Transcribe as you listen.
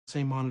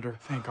Same monitor,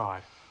 thank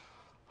God.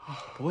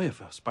 Oh, boy, if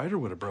a spider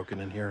would have broken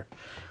in here,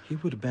 he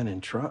would have been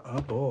in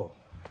trouble.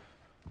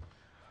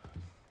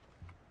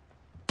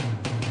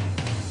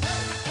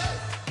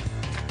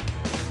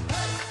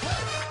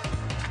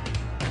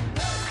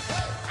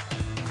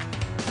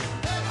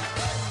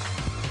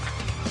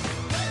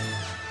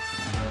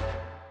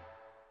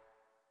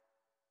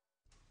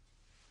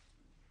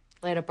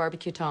 Light up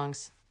barbecue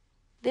tongs.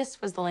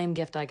 This was the lame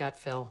gift I got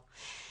Phil.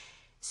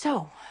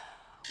 So,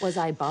 was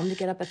I bummed to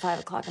get up at 5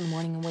 o'clock in the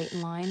morning and wait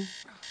in line?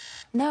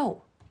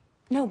 No.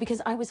 No,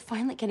 because I was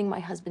finally getting my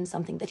husband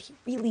something that he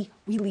really,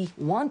 really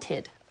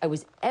wanted. I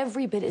was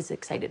every bit as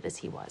excited as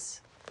he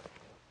was.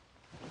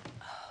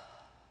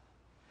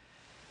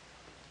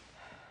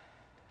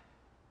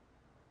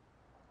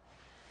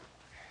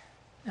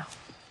 No.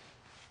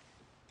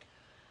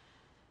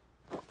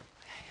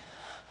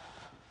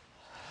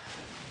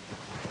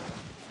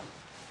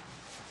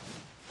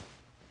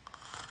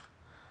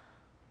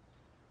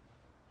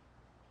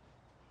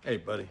 Hey,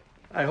 buddy.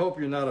 I hope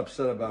you're not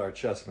upset about our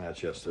chess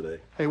match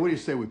yesterday. Hey, what do you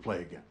say we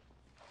play again?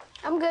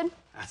 I'm good.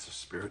 That's the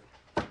spirit.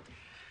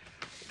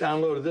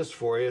 Downloaded this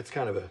for you. It's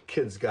kind of a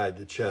kid's guide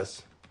to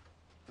chess.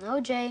 No,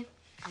 Jay.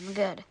 I'm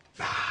good.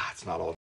 It's not all